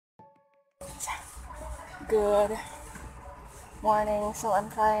Good morning. So I'm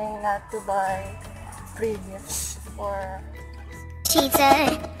trying not to buy free gifts for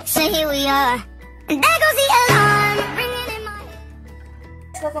cheater. So here we are. And there goes the alarm ringing in my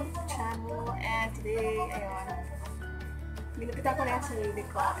head. welcome to the channel, and today, ayun, ginapitan ko na yung sarili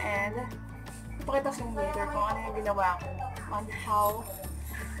ko and ipakita ko sa inyo later kung ano yung ginawa ko on how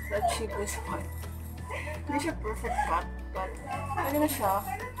to achieve this one. Hindi siya perfect cut, but ano na siya.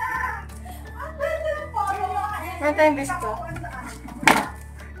 Meron tayong bisito.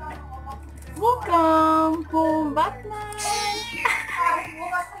 Welcome home, Batman!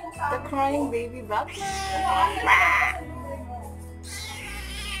 The crying baby Batman!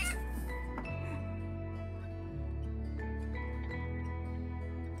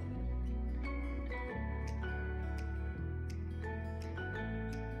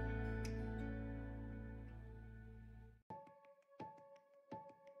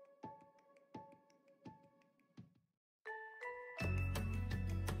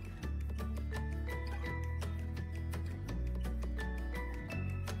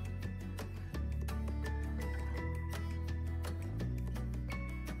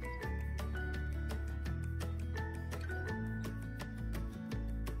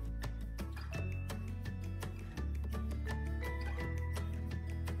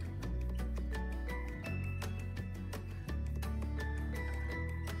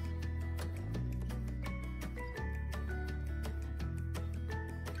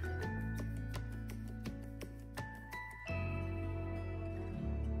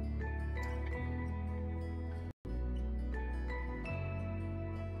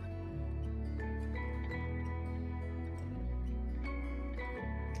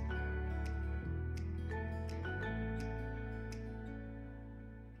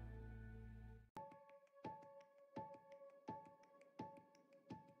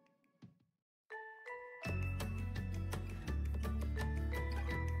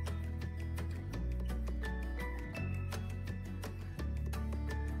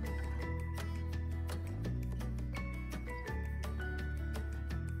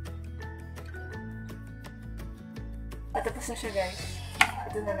 At tapos na siya, guys.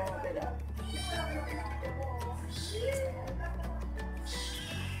 Ito na lang dala.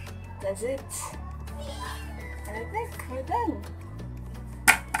 That's it. And I think we're done.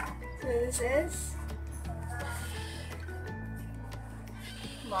 So this is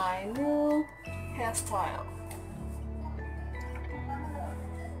my new hairstyle.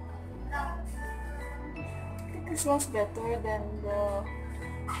 I think this one's better than the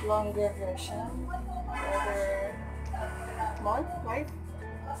longer version. Rather small, right?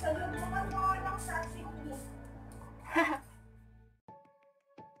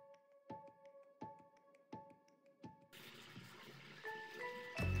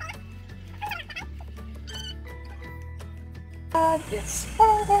 It's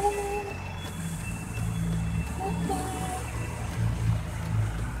Friday.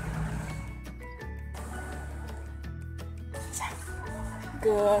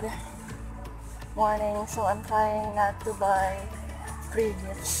 Good morning. So I'm trying not to buy free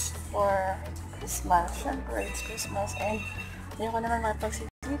gifts for Christmas. Siyempre, it's Christmas and ayoko naman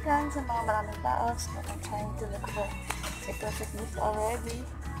mapagsisikan sa mga maraming tao. So I'm trying to look for a perfect gift already.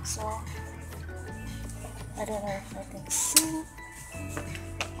 So I don't know if I can see.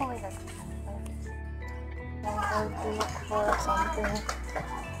 Oh my god. I'm going to look for something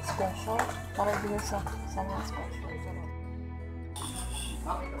special. Para din sa something special.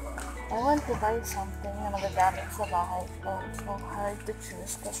 I want to buy something na magagamit sa bahay ko. It's so hard to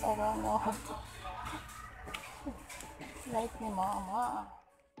choose because I don't know how to like ni mama.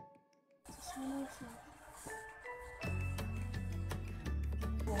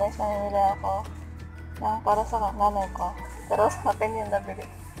 Guys, nanila ako ng para sa nanay ko. Pero sa akin yung nabili.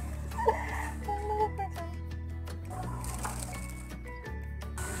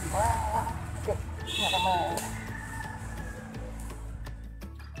 Wow! Okay, nakamay.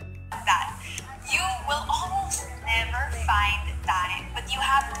 You will almost never find time, but you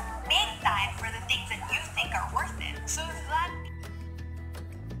have to make time for the things that you think are worth it. So that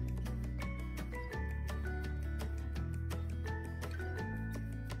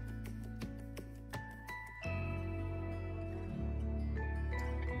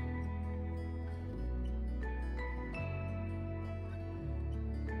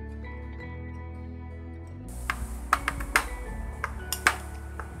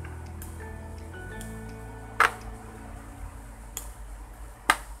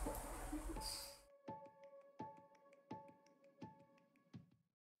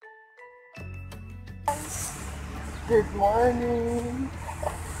Good morning!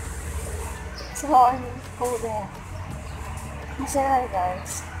 So, how are you holding? Masaya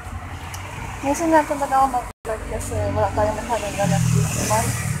guys. Minsan na tamad ako mag-vlog kasi wala tayong masyadong ganap this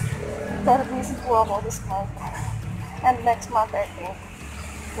month. Pero busy po ako this month. And next month I think.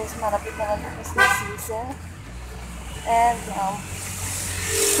 Because malapit na lang yung Christmas season. And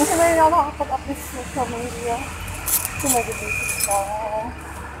minsan na rin ako nakakapag-update sa social media. So medyo busy pa.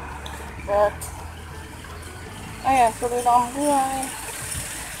 But ayan, tuloy lang ang buhay.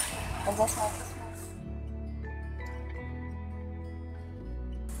 And that's not Christmas.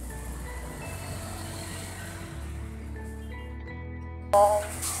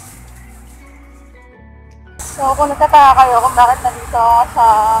 So, kung nagtataka kayo kung bakit nandito ako sa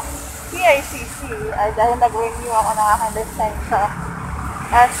PICC, ay dahil nag-renew ako ng aking lisensya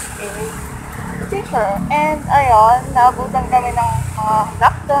as a teacher. And ayun, naabutan kami ng mga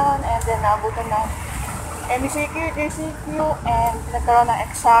lockdown, and then naabutan ng MECQ, JCQ, and nagkaroon ng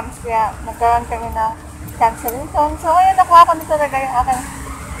exams, kaya nagkaroon kami ng cancellation. So, ayun, nakuha ko na talaga yung aking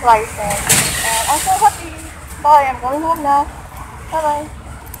license. And I'm so happy. Bye, I'm going home now. Bye-bye.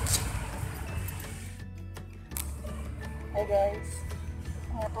 Hi guys.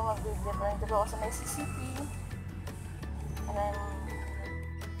 Ngayon po mag-video pa rin ako sa may CCP. And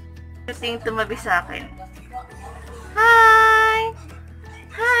then, tingin tumabi sa akin. Hi!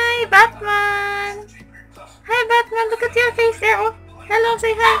 Hi, Batman! Hi, Batman! Look at your face there! Oh, hello,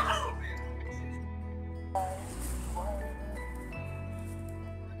 say hi!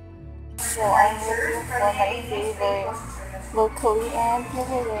 So, I'm looking for my favorite locally and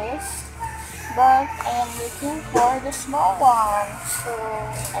playlist. But I am looking for the small one, so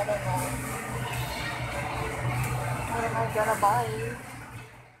I don't know. What am I gonna buy?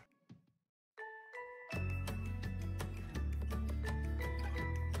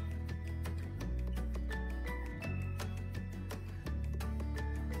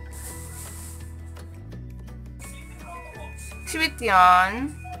 Sweet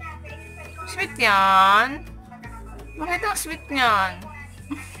yan? Sweet yan? Bakit ang sweet yan?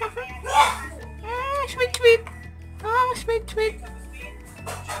 Sweet, sweet. Oh, sweet, sweet.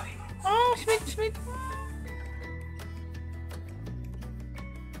 Oh, sweet, sweet.